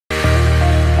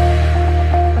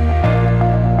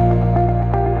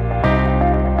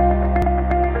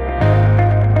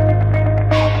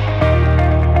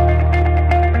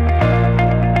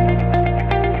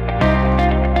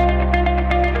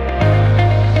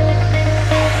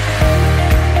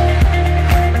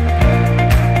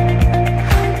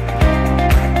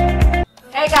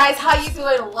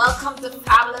doing? Welcome to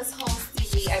Fabulous Homes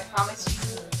TV. I promise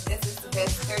you this is the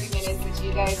best 30 minutes that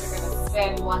you guys are going to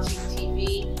spend watching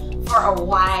TV for a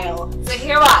while. So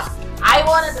here what? I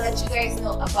wanted to let you guys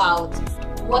know about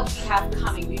what we have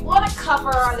coming. We want to cover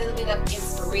a little bit of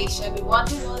inspiration. We want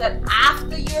to know that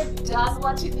after you're done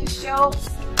watching this show,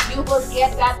 you will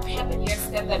get that pep in your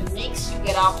step that makes you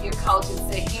get off your couch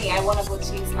and say, hey, I want to go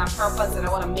chase my purpose and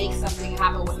I want to make something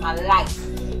happen with my life.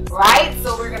 Right?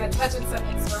 So we're going to touch on some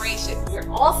inspiration. We're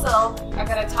also going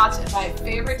to touch on my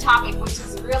favorite topic, which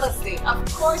is real estate. Of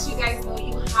course, you guys know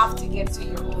you have to get to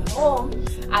your own home,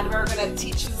 and we're going to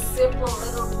teach you simple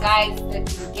little guides that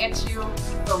can get you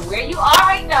from where you are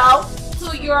right now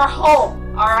to your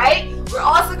home. All right? We're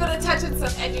also going to touch on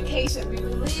some education. We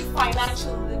believe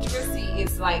financial literacy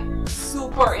is like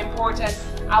super important,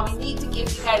 and we need to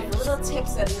give you guys little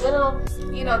tips and little,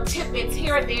 tidbits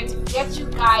here and there to get you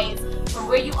guys from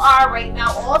where you are right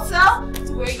now also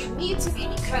to where you need to be,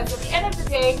 because at the end of the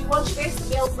day, we want you guys to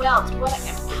build wealth. We want to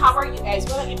empower you guys.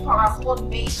 We want to empower our whole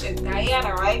nation,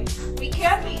 Guyana, right? We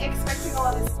can't be expecting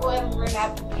all this oil and we're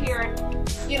not prepared,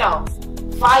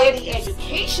 via the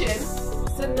education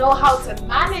to know how to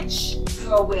manage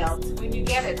your wealth when you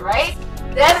get it, right?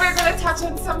 Then we're going to touch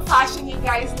on some fashion. You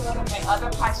guys know that my other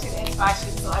passion is fashion,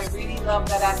 so I really love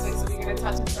that aspect. So we're going to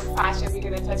touch on some fashion, we're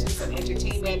going to touch on some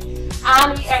entertainment,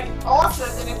 and we are also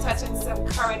going to touch on some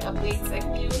current updates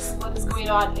and news, what is going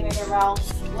on in and around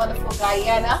wonderful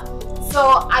Guyana.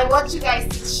 So I want you guys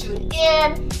to tune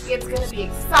in. It's going to be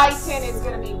exciting. It's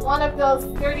going to be one of those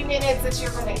 30 minutes that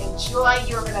you're going to enjoy.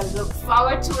 You're going to look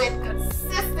forward to it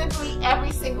consistently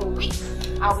every single week.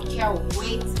 And we can't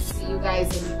wait to see you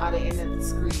guys on the other end of the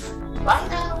screen. Bye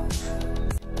now.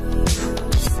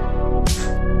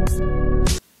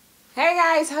 Hey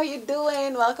guys, how you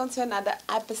doing? Welcome to another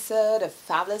episode of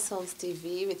Fabulous Homes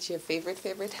TV with your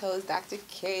favorite host, Dr.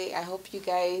 K. I hope you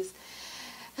guys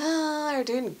are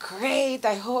doing great.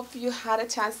 I hope you had a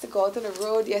chance to go out on the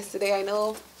road yesterday. I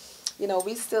know,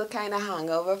 we still kind of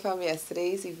hangover from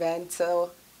yesterday's event,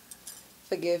 so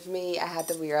forgive me. I had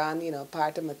to wear on,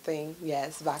 part of my thing.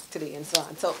 Yes, back today and so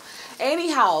on. So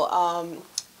anyhow,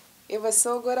 it was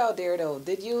so good out there though.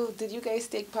 Did you guys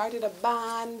take part in the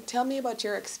band? Tell me about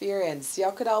your experience.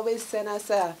 Y'all could always send us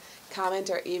a comment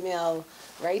or email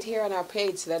right here on our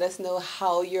page. Let us know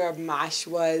how your MASH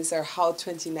was or how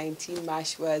 2019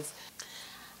 MASH was.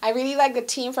 I really like the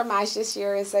theme for MASH this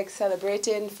year. It's like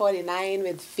celebrating 49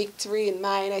 with victory in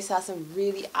mind. I saw some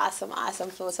really awesome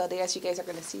flows out there as you guys are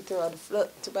going to see throughout the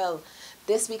float, well,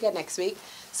 this week and next week.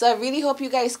 So I really hope you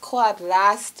guys caught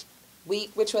last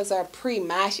week, which was our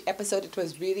pre-MASH episode. It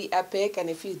was really epic, and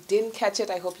if you didn't catch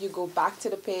it, I hope you go back to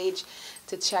the page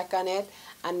to check on it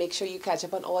and make sure you catch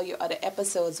up on all your other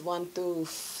episodes 1 through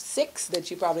 6 that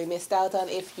you probably missed out on.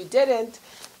 If you didn't,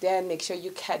 then make sure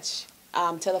you catch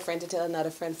tell a friend to tell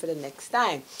another friend for the next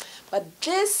time. But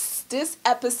this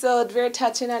episode, we're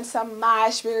touching on some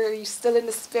MASH. We're still in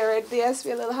the spirit. Yes,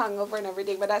 we're a little hungover and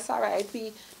everything, but that's all right.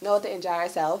 We know to enjoy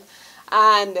ourselves.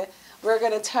 And we're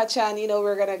going to touch on,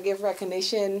 we're going to give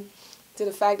recognition to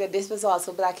the fact that this was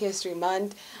also Black History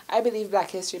Month. I believe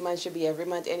Black History Month should be every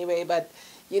month anyway, but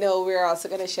we're also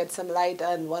going to shed some light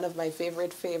on one of my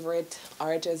favorite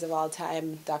orators of all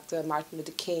time, Dr. Martin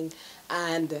Luther King.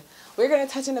 And we're going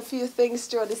to touch on a few things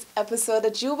throughout this episode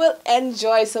that you will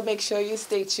enjoy, so make sure you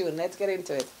stay tuned. Let's get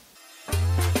into it.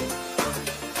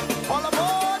 All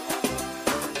aboard!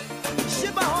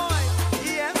 Ship ahoy!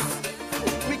 Yes,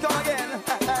 we come again.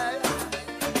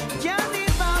 Candy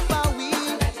Papa,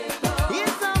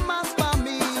 it's a must for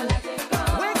me.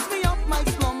 Wakes me up my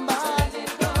slumber,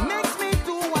 makes me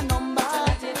do a number.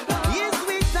 It's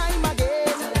we time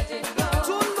again,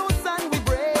 to lose and we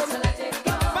break.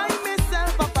 Find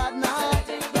myself a partner,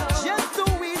 just to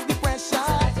ease the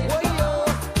pressure. Oh, yo.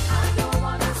 I don't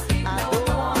wanna sleep no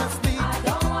more.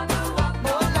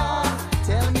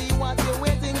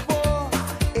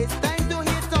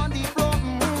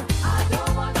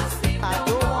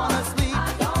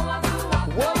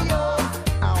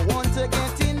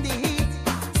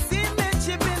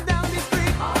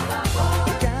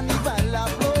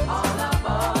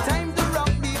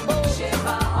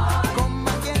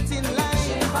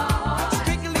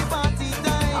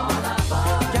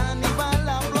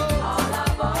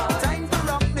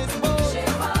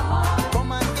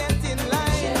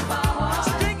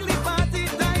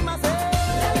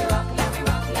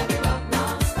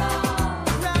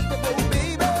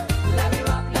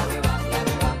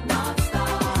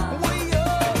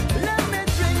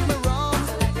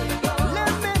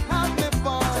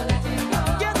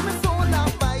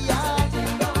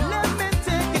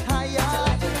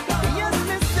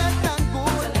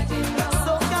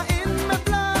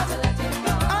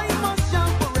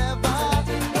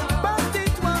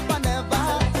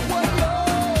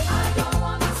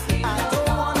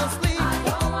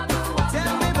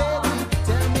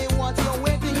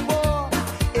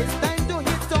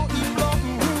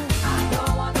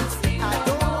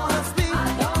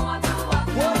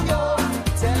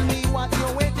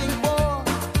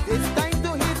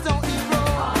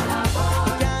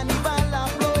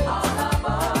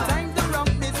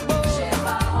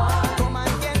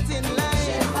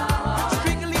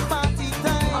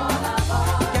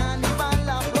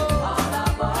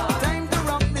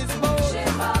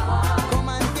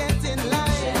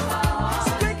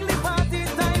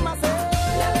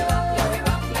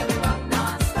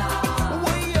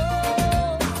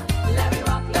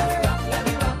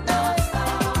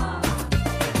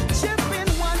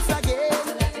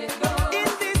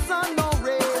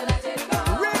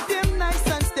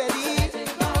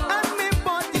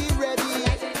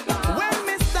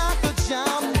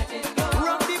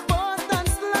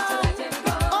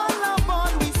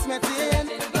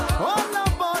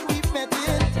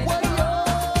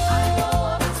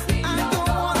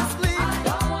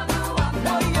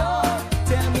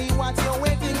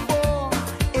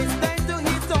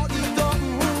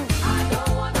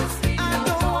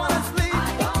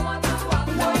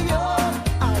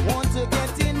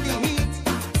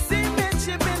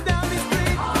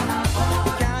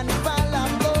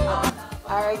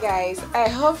 guys. I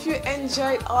hope you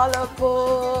enjoyed All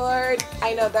Aboard.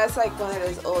 I know that's like one of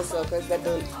those also because they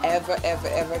don't ever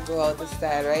go out of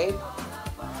style, right?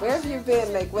 Where have you been?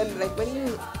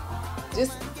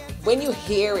 When you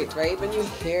hear it, right? When you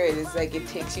hear it, it's like it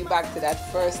takes you back to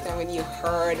that first time when you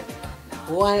heard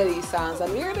one of these songs.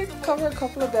 And we're going to cover a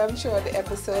couple of them throughout the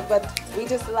episode, but we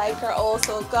just like her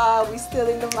also. God, we still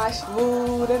in the mash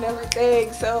mood and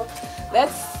everything. So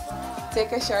let's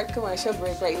take a short commercial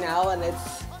break right now and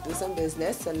let's do some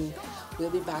business, and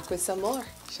we'll be back with some more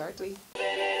shortly.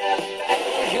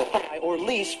 Or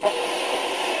lease.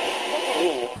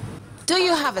 Do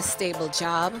you have a stable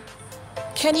job?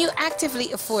 Can you actively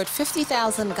afford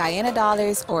 50,000 Guyana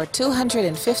dollars or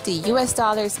 $250 US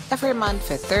every month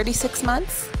for 36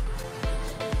 months?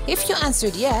 If you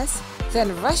answered yes,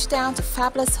 then rush down to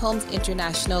Fabulous Homes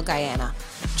International Guyana,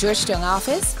 Georgetown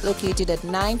office located at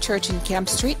 9 Church and Camp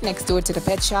Street next door to the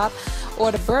pet shop,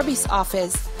 or the Berbice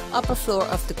office, upper floor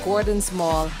of the Gordon's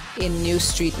Mall in New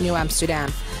Street, New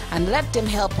Amsterdam, and let them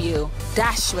help you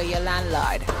dash where your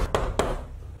landlord.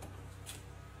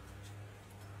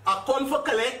 I come for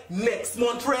collect next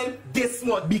month, friend, this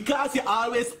month, because you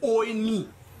always owing me.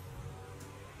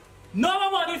 No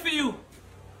more money for you,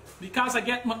 because I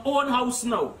get my own house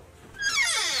now.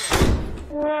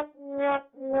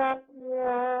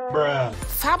 Bruh.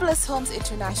 Fabulous Homes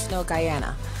International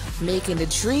Guyana, making the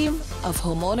dream of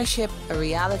homeownership a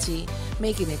reality,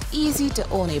 making it easy to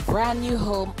own a brand new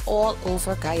home all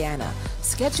over Guyana.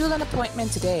 Schedule an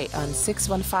appointment today on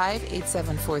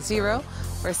 615-8740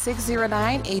 or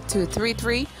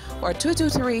 609-8233 or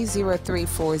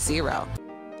 223-0340.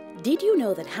 Did you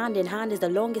know that Hand in Hand is the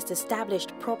longest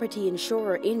established property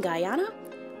insurer in Guyana?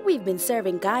 We've been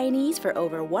serving Guyanese for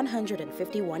over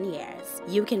 151 years.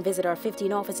 You can visit our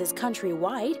 15 offices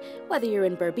countrywide, whether you're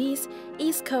in Berbice,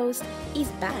 East Coast,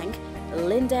 East Bank,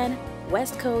 Linden,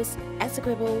 West Coast,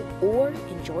 Essequibo, or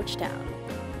in Georgetown.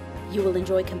 You will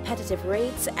enjoy competitive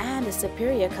rates and a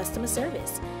superior customer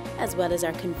service, as well as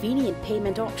our convenient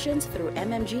payment options through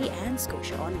MMG and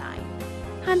Scotia Online.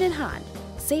 Hand in Hand,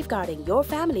 safeguarding your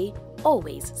family,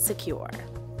 always secure.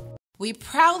 We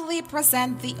proudly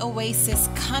present the Oasis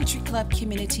Country Club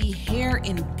community here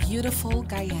in beautiful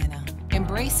Guyana,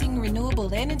 embracing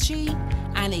renewable energy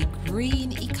and a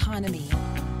green economy.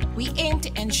 We aim to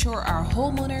ensure our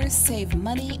homeowners save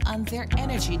money on their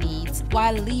energy needs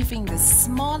while leaving the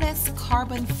smallest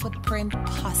carbon footprint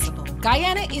possible.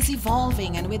 Guyana is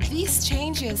evolving, and with these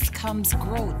changes comes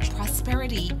growth,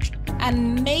 prosperity,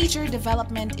 and major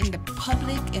development in the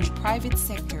public and private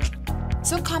sector.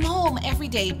 So come home every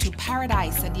day to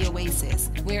paradise at the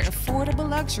Oasis, where affordable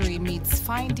luxury meets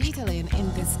fine detailing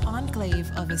in this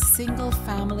enclave of a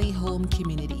single-family home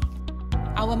community.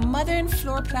 Our modern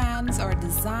floor plans are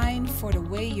designed for the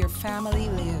way your family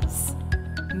lives.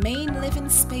 Main living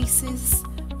spaces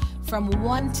from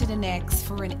one to the next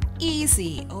for an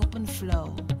easy open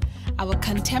flow. Our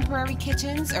contemporary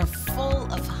kitchens are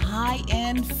full of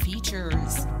high-end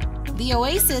features. The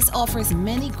Oasis offers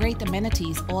many great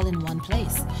amenities all in one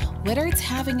place. Whether it's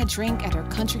having a drink at our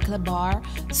country club bar,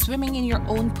 swimming in your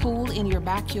own pool in your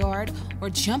backyard, or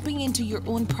jumping into your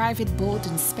own private boat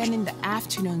and spending the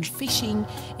afternoon fishing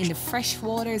in the fresh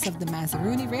waters of the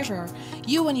Mazaruni River,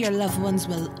 you and your loved ones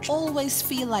will always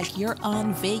feel like you're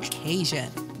on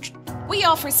vacation. We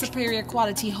offer superior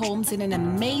quality homes in an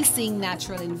amazing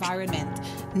natural environment,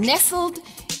 nestled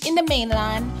in the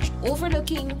mainland,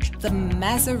 overlooking the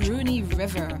Mazaruni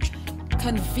River,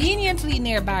 conveniently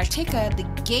near Bartica, the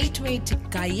gateway to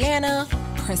Guyana,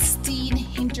 pristine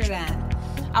hinterland.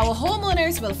 Our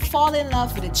homeowners will fall in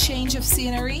love with a change of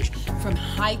scenery, from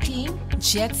hiking,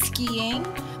 jet skiing,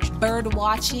 bird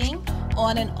watching,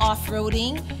 on and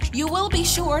off-roading. You will be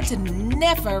sure to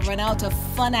never run out of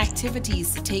fun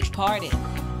activities to take part in.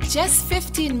 Just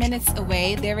 15 minutes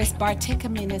away, there is Bartica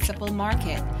Municipal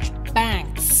Market,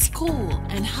 banks, school,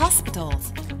 and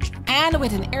hospitals. And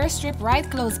with an airstrip right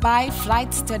close by,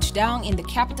 flights touch down in the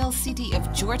capital city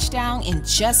of Georgetown in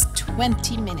just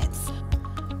 20 minutes.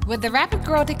 With the rapid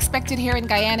growth expected here in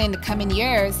Guyana in the coming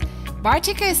years,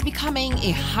 Bartica is becoming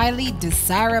a highly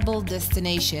desirable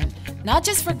destination, not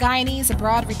just for Guyanese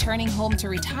abroad returning home to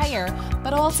retire,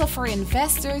 but also for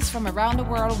investors from around the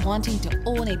world wanting to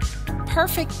own a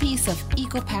perfect piece of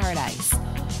eco-paradise.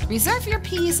 Reserve your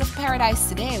piece of paradise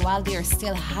today while there are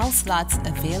still house lots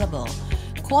available.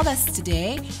 Call us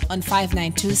today on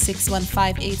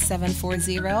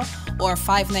 592-615-8740 or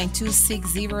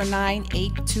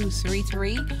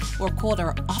 592-609-8233, or call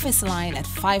our office line at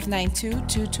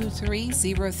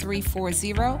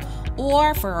 592-223-0340,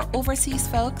 or for our overseas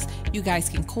folks, you guys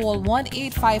can call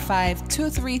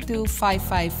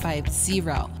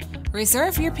 1-855-232-5550.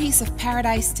 Reserve your piece of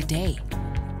paradise today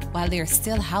while there are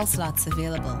still house lots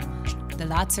available. The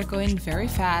lots are going very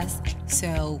fast,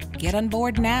 so get on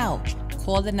board now.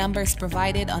 Call the numbers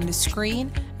provided on the screen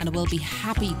and we'll be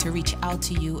happy to reach out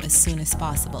to you as soon as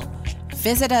possible.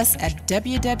 Visit us at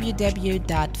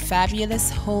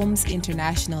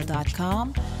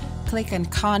www.fabuloushomesinternational.com. Click on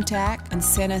contact and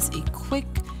send us a quick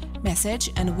message,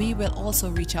 and we will also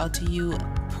reach out to you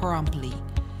promptly.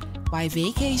 Why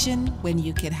vacation when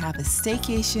you can have a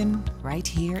staycation right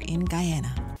here in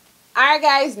Guyana? Alright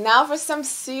guys, now for some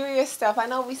serious stuff. I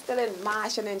know we still in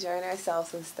March and enjoying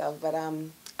ourselves and stuff, but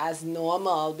as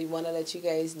normal, we want to let you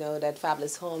guys know that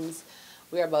Fabulous Homes,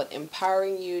 we're about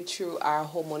empowering you through our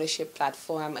homeownership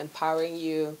platform, empowering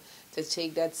you to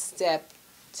take that step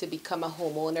to become a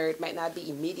homeowner. It might not be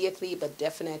immediately, but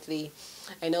definitely.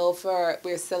 I know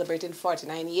we're celebrating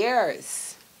 49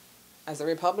 years as a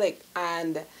republic,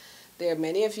 and there are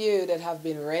many of you that have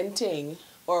been renting,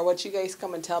 or what you guys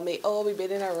come and tell me, oh, we've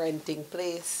been in a renting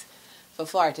place for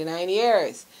 49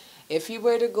 years. If you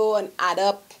were to go and add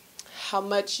up how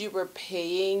much you were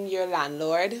paying your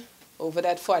landlord over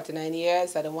that 49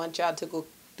 years, I don't want y'all to go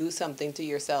do something to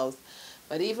yourselves,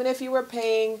 but even if you were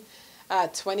paying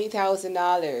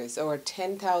 $20,000 or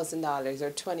 $10,000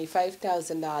 or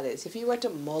 $25,000, if you were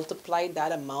to multiply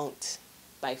that amount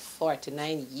by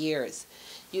 49 years,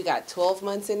 you got 12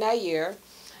 months in a year,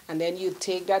 and then you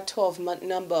take that 12-month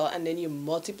number and then you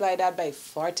multiply that by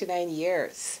 49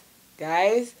 years.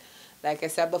 Guys, like I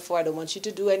said before, I don't want you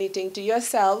to do anything to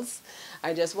yourselves.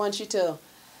 I just want you to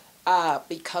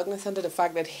be cognizant of the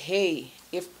fact that, hey,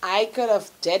 if I could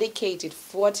have dedicated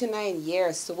 49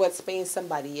 years towards paying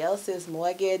somebody else's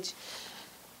mortgage,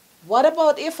 what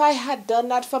about if I had done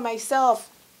that for myself?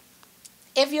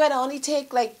 If you had only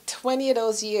take like 20 of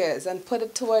those years and put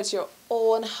it towards your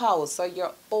own house or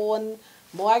your own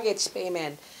mortgage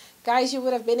payment, guys, you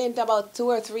would have been into about 2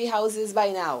 or 3 houses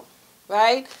by now,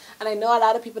 right? And I know a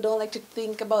lot of people don't like to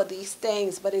think about these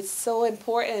things, but it's so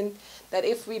important that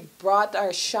if we brought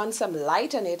or shone some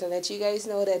light on it and let you guys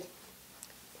know that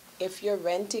if you're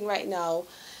renting right now,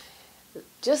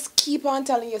 just keep on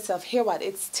telling yourself, hear what,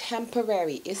 it's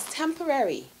temporary. It's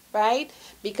temporary, right?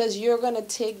 Because you're going to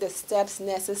take the steps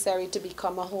necessary to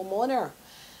become a homeowner.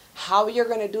 How you're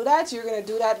going to do that? You're going to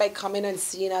do that by coming and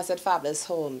seeing us at Fabulous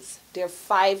Homes. There are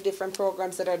 5 different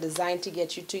programs that are designed to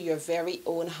get you to your very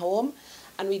own home.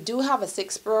 And we do have a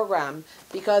 6th program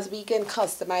because we can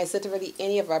customize literally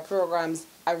any of our programs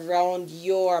around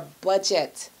your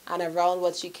budget and around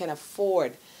what you can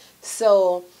afford.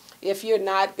 So if you're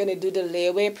not going to do the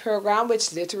layaway program,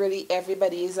 which literally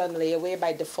everybody is on layaway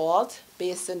by default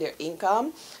based on their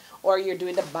income, or you're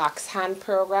doing the box hand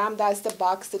program, that's the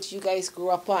box that you guys grew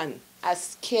up on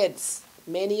as kids.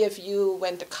 Many of you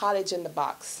went to college in the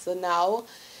box. So now,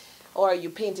 or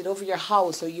you painted over your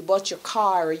house, or you bought your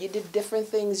car, or you did different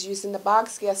things using the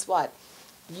box, guess what?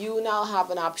 You now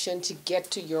have an option to get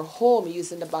to your home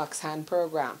using the box hand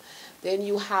program. Then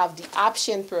you have the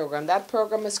option program. That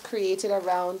program is created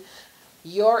around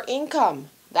your income.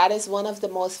 That is one of the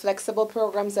most flexible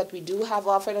programs that we do have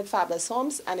offered at Fabulous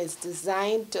Homes, and it's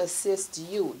designed to assist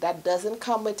you. That doesn't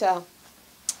come with a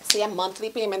monthly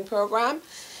payment program.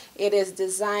 It is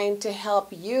designed to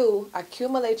help you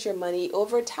accumulate your money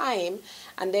over time,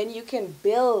 and then you can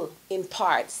build in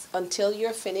parts until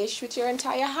you're finished with your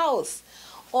entire house.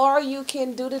 Or you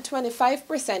can do the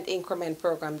 25% increment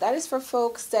program. That is for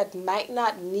folks that might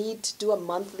not need to do a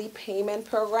monthly payment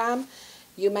program.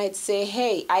 You might say,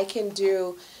 hey, I can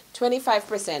do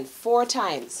 25% 4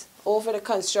 times over the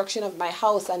construction of my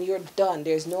house and you're done.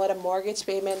 There's no other mortgage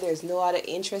payment. There's no other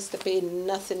interest to pay,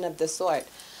 nothing of the sort.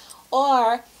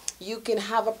 Or you can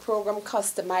have a program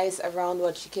customized around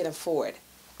what you can afford.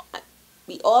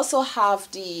 We also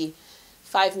have the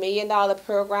 $5 million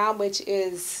program, which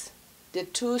is the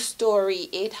 2-story,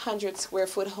 800 square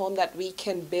foot home that we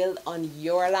can build on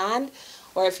your land.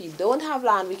 Or if you don't have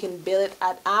land, we can build it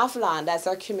at our land. That's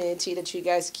our community that you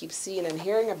guys keep seeing and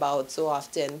hearing about so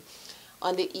often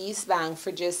on the East Bank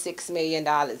for just $6 million.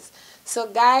 So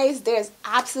guys, there's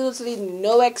absolutely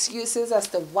no excuses as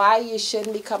to why you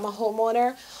shouldn't become a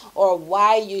homeowner or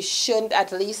why you shouldn't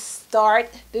at least start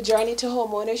the journey to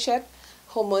homeownership.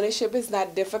 Homeownership is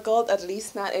not difficult, at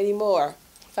least not anymore.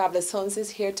 Fabulous Homes is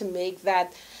here to make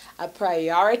that a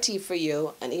priority for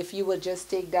you, and if you would just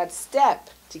take that step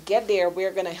to get there,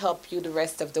 we're going to help you the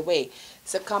rest of the way.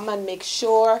 So come and make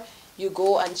sure you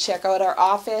go and check out our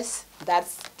office.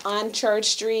 That's on Church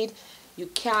Street. You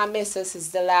can't miss us.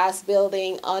 It's the last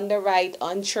building on the right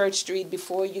on Church Street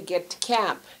before you get to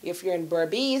camp. If you're in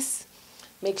Berbice,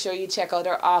 make sure you check out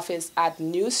our office at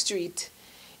New Street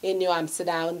in New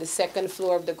Amsterdam, the second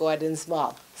floor of the Gordon's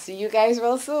Mall. See you guys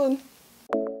real soon.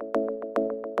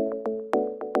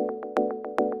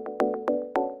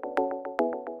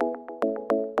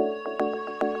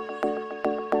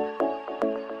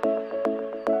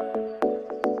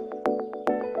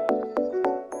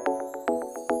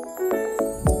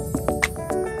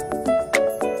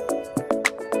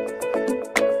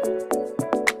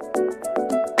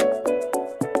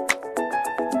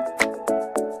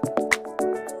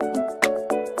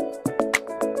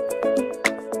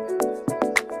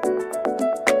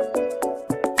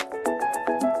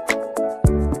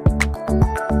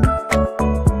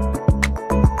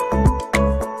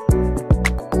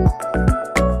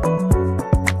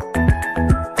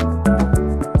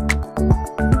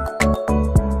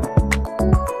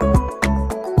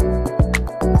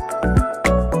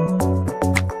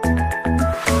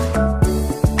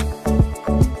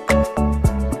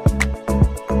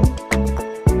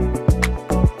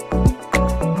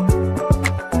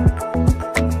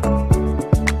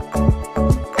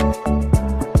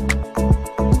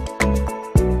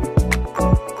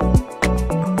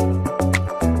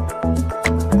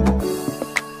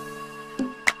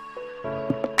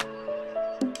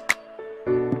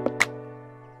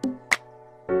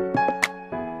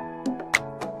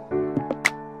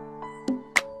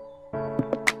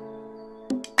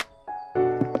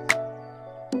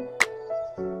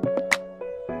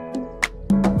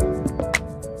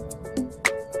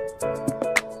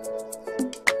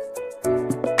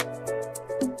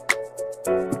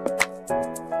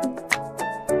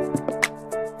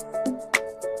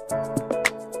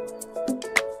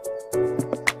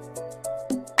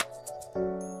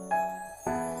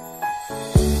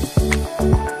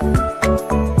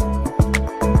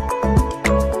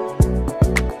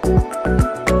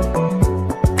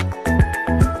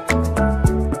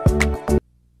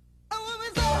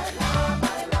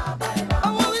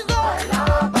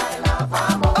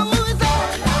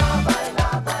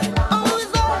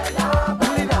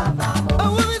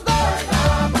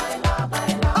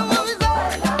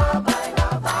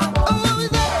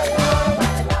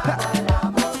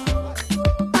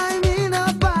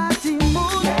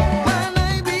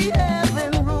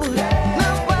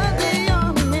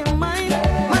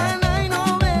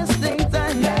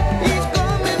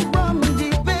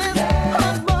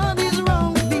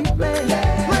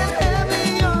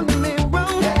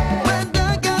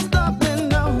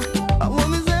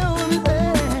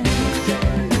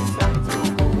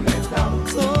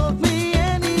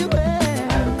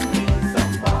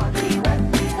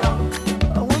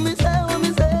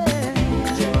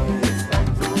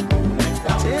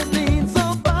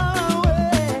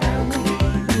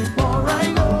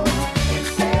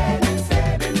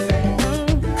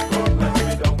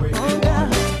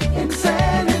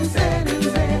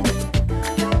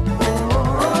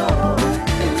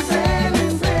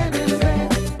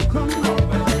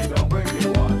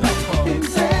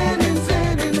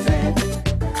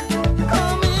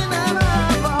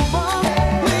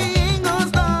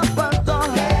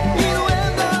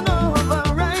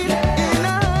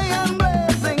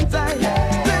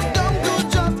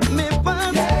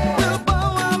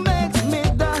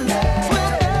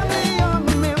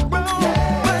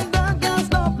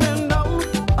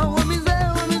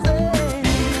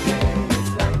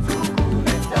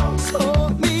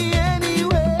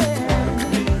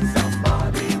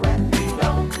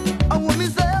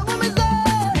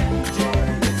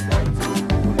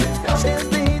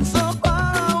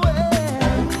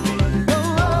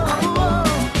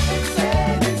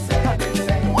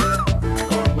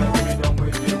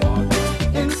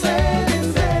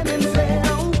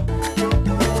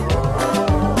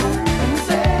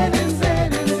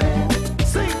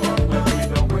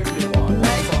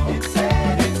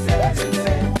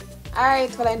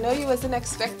 Alright, well I know you wasn't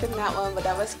expecting that one, but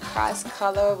that was cross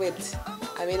color with,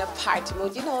 a party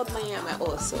mode. You know Miami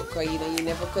also, cause you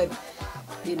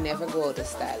never go out of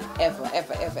style. Ever.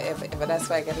 That's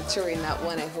why I got to throw in that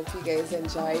one. I hope you guys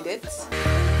enjoyed it.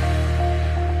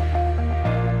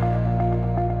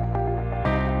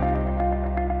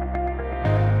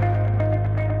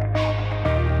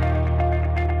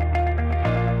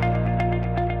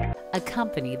 A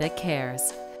company that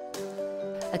cares.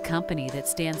 A company that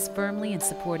stands firmly in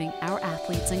supporting our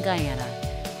athletes in Guyana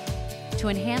to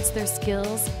enhance their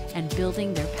skills and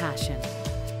building their passion.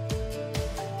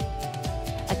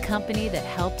 A company that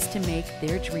helps to make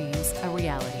their dreams a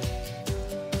reality.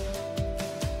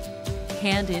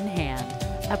 Hand in hand,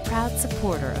 a proud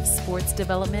supporter of sports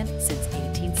development since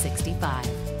 1865.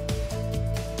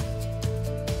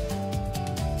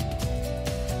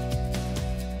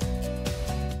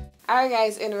 Alright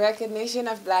guys, in recognition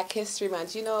of Black History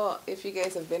Month, you know, if you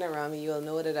guys have been around me, you'll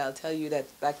know that I'll tell you that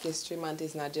Black History Month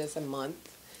is not just a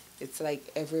month. It's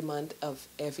like every month of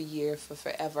every year for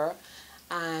forever.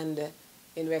 And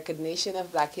in recognition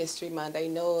of Black History Month, I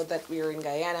know that we're in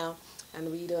Guyana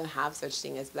and we don't have such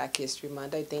thing as Black History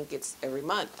Month. I think it's every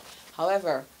month.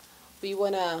 However, we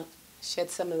want to shed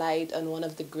some light on one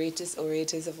of the greatest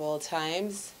orators of all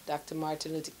times, Dr.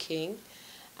 Martin Luther King.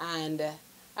 And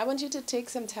I want you to take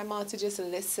some time out to just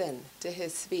listen to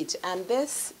his speech. And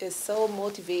this is so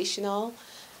motivational,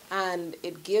 and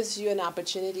it gives you an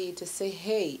opportunity to say,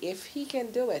 hey, if he can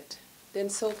do it, then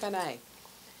so can I.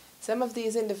 Some of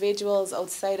these individuals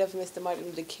outside of Mr. Martin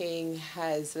Luther King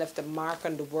has left a mark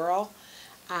on the world.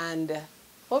 And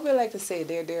what we like to say,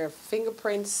 they're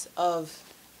fingerprints of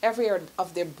every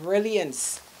of their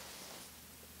brilliance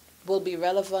will be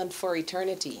relevant for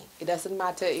eternity. It doesn't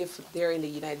matter if they're in the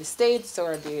United States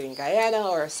or they're in Guyana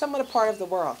or some other part of the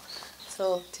world.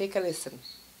 So take a listen.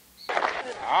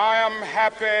 I am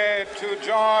happy to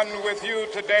join with you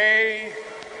today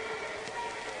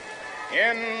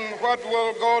in what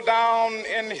will go down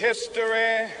in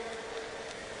history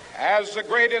as the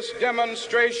greatest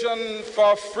demonstration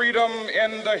for freedom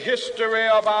in the history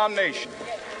of our nation.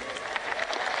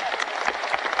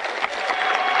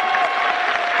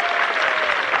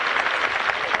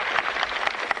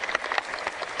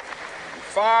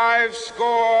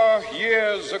 50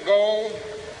 years ago,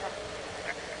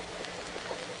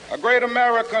 a great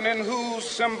American in whose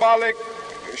symbolic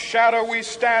shadow we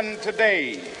stand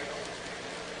today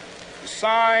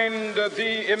signed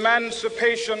the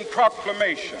Emancipation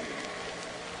Proclamation.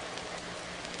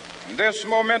 This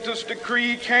momentous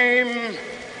decree came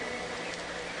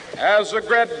as a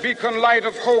great beacon light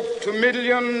of hope to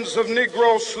millions of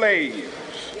Negro slaves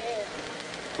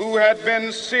who had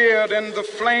been seared in the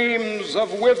flames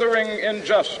of withering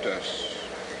injustice.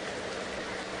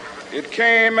 It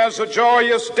came as a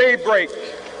joyous daybreak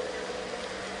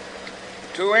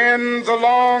to end the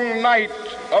long night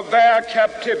of their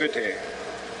captivity.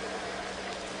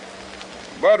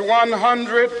 But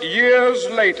 100 years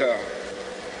later,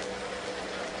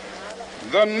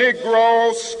 the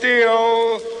Negro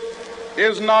still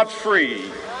is not free.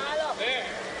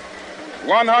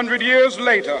 100 years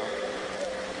later,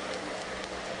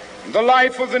 the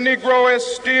life of the Negro is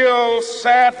still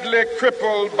sadly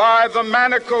crippled by the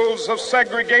manacles of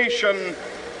segregation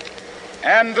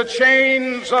and the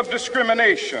chains of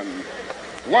discrimination.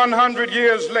 100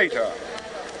 years later,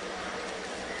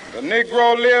 the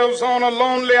Negro lives on a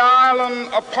lonely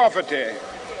island of poverty.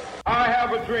 I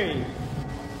have a dream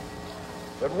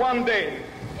that one day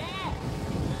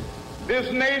this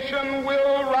nation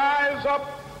will rise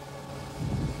up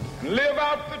and live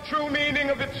out the true meaning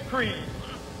of its creed.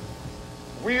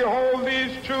 We hold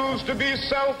these truths to be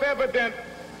self-evident,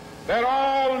 that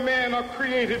all men are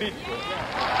created equal.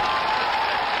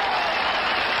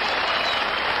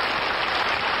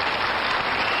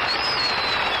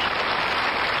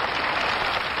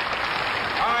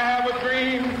 I have a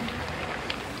dream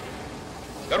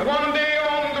that one day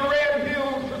on the red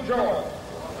hills of Georgia,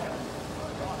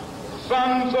 the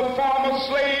sons of former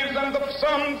slaves and the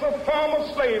sons of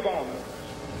former slave owners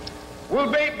will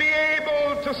be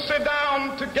able to sit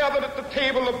down together at the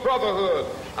table of brotherhood.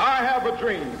 I have a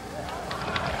dream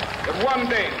that one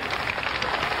day,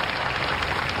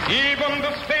 even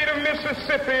the state of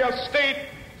Mississippi, a state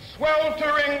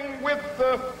sweltering with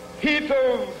the heat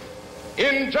of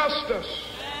injustice,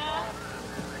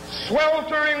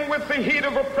 sweltering with the heat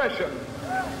of oppression,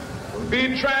 will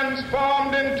be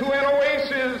transformed into an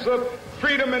oasis of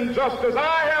freedom and justice.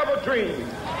 I have a dream.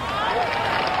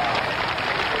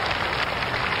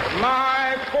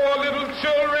 My 4 little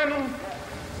children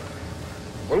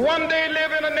will one day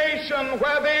live in a nation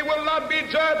where they will not be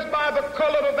judged by the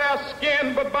color of their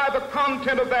skin, but by the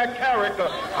content of their character.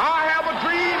 I have a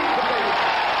dream today.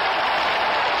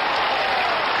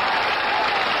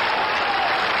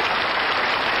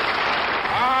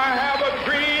 I have a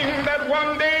dream that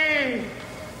one day,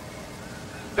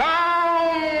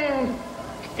 down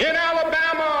in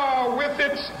Alabama, with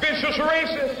its vicious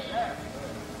racists,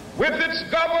 with its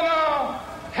governor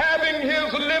having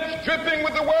his lips dripping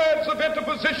with the words of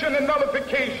interposition and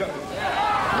nullification.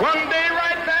 One day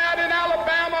right there in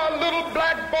Alabama, little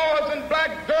black boys and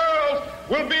black girls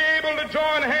will be able to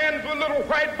join hands with little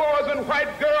white boys and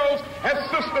white girls as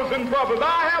sisters and brothers.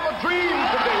 I have a dream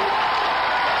today.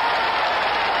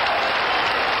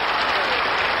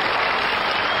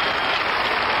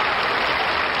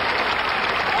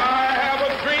 I have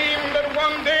a dream that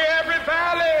one day every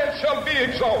valley shall be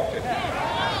exalted,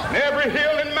 and every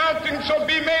hill and mountain mountains shall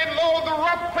be made low, the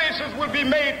rough places will be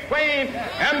made plain,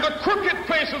 and the crooked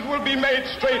places will be made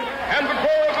straight, and the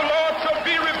glory of the Lord shall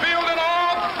be revealed, and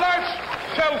all flesh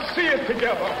shall see it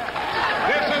together.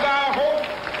 This is our hope.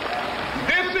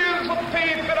 This is the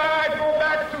faith that I go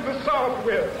back to the South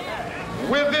with.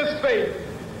 With this faith,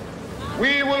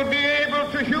 we will be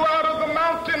able to hew out of the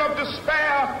mountain of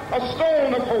despair a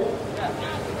stone of hope.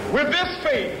 With this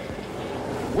faith,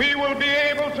 we will be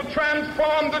able to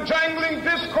transform the jangling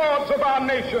discords of our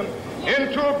nation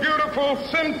into a beautiful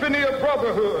symphony of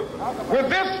brotherhood. With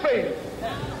this faith,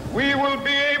 we will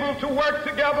be able to work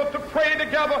together, to pray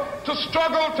together, to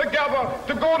struggle together,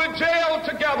 to go to jail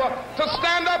together, to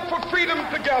stand up for freedom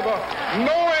together,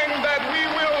 knowing that we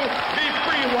will be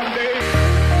free one day.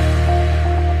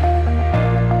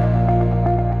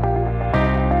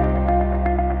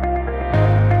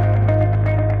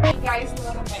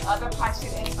 Other passion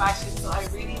is fashion, so I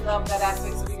really love that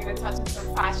aspect. So we're going to touch on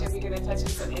some fashion, we're going to touch on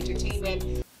some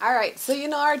entertainment. All right, so you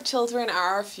know our children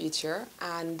are our future,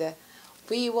 and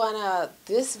we wanna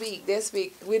this week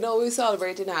we know we're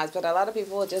celebrating ours, but a lot of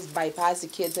people will just bypass the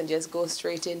kids and just go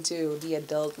straight into the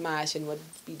adult mash and what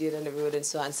we did on the road and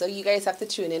so on. So you guys have to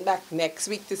tune in back next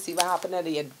week to see what happened at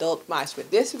the adult mash. But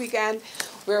this weekend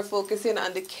we're focusing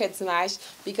on the kids mash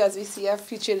because we see our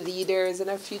future leaders and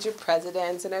our future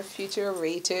presidents and our future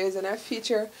orators and our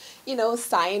future, you know,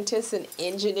 scientists and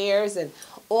engineers, and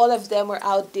all of them were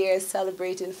out there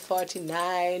celebrating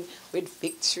 49 with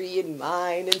victory in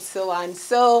mind and so on.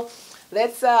 So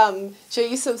let's show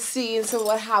you some scenes of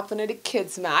what happened at the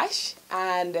kids mash,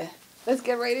 and let's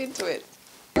get right into it.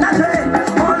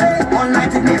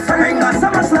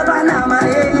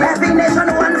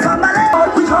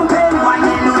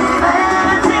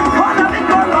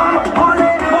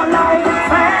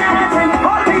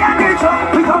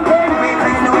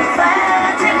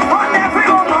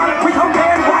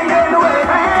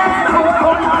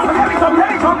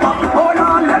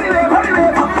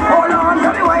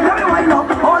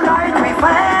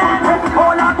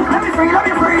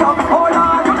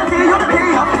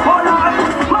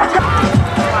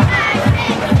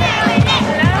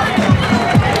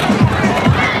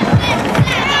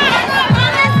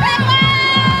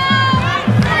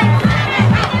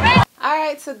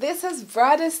 So this has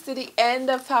brought us to the end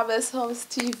of Fabulous Homes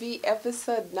TV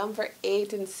episode number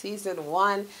 8 in season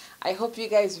 1. I hope you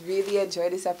guys really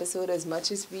enjoyed this episode as much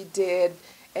as we did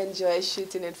enjoy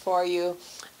shooting it for you.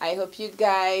 I hope you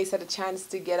guys had a chance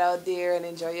to get out there and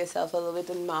enjoy yourself a little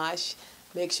bit in MOSH.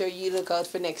 Make sure you look out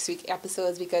for next week's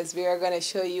episodes because we are going to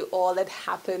show you all that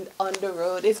happened on the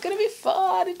road. It's going to be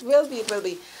fun. It will be.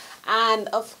 And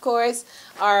of course,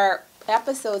 our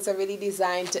episodes are really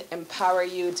designed to empower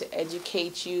you, to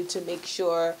educate you, to make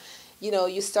sure, you know,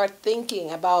 you start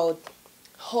thinking about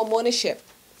home ownership.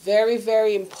 Very,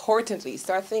 very importantly,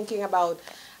 start thinking about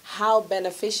how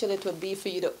beneficial it would be for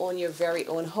you to own your very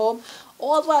own home,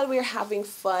 all while we're having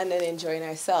fun and enjoying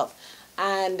ourselves.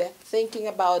 And thinking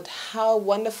about how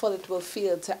wonderful it will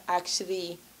feel to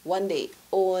actually one day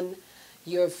own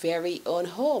your very own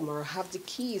home or have the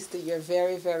keys to your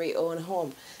very, very own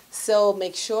home. So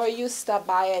make sure you stop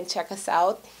by and check us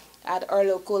out at our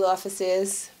local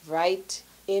offices right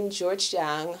in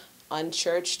Georgetown on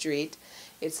Church Street.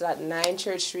 It's at 9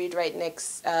 Church Street, right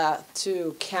next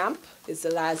to Camp. It's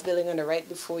the last building on the right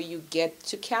before you get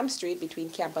to Camp Street, between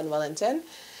Camp and Wellington.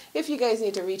 If you guys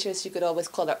need to reach us, you could always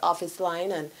call our office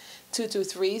line on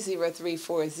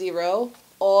 223-0340,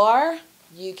 or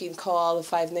you can call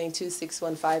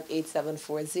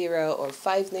 592-615-8740 or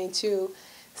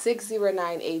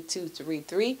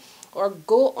 592-609-8233, or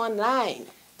go online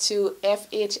to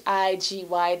fhigy.com.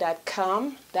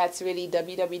 That's really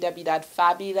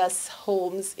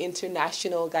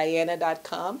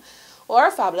www.fabuloushomeinternationalguyana.com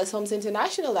or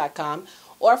fabuloushomeinternational.com,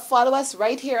 or follow us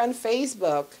right here on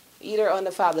Facebook, either on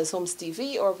the Fabulous Homes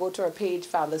TV or go to our page,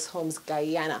 Fabulous Homes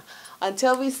Guyana.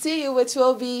 Until we see you, which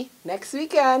will be next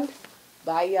weekend.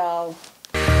 Bye, y'all.